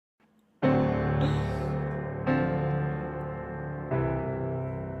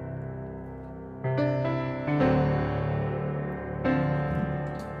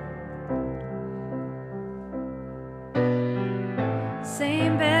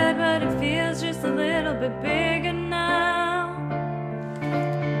but it feels just a little bit bigger now.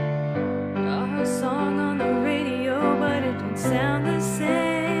 Our song on the radio, but it don't sound the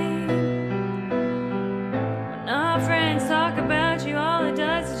same. When our friends talk about you, all it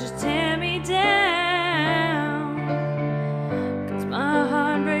does is just tear me down. 'Cause my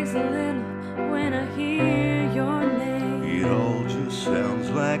heart breaks a little when I hear your name. It all just sounds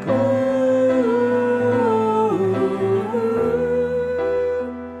like ooh.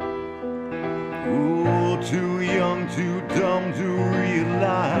 Too young, too dumb to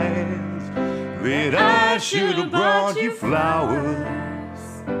realize that I should have brought you flowers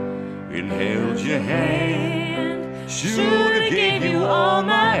and held your hand. Should have gave you all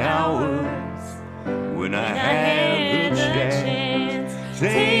my hours when I had the chance.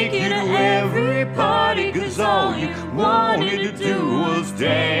 Take you to every party, 'cause all you wanted to do was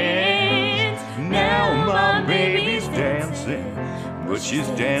dance. Now my baby's dancing, but she's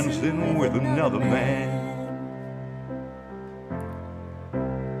dancing with another man.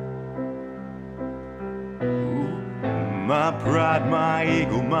 My pride, my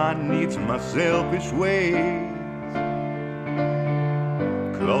ego, my needs, my selfish ways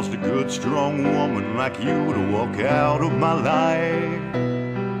caused a good, strong woman like you to walk out of my life.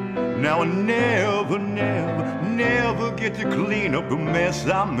 Now I never, never, never get to clean up the mess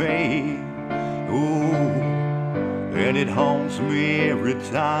I made. Oh, and it haunts me every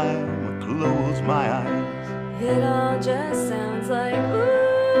time I close my eyes. It all just sounds like ooh.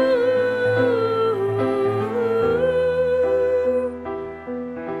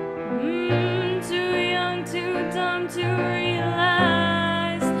 To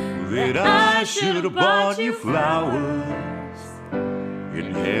realize that I should have bought you flowers and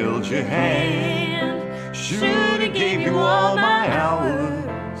held your hand. Should have gave you all my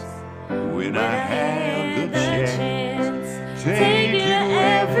hours when I had the chance. Take you to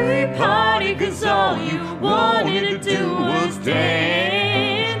every party, 'cause all you wanted to do was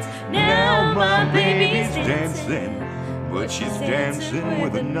dance. Now my baby's dancing, but she's dancing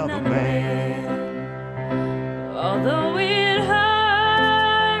with another man. Although it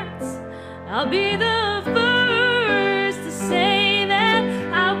hurts, I'll be the first to say that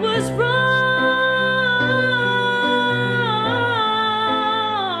I was wrong.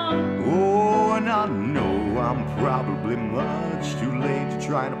 Oh, and I know I'm probably much too late to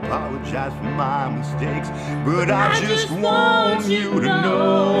try and apologize for my mistakes, but I just want you to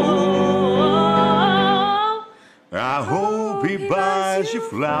know I hope he buys you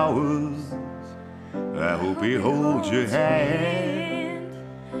flowers. I hope he holds your hand,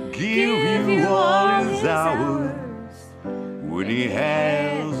 give you all his hours when he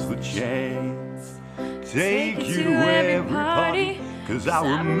has the chance. Take you to every party, 'cause I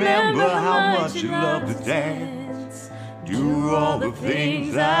remember how much you love to dance. Do all the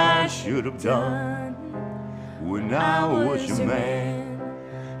things I should have done when I was your man.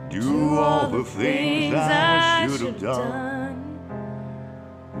 Do all the things I should have done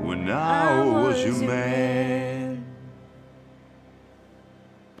when I was your man.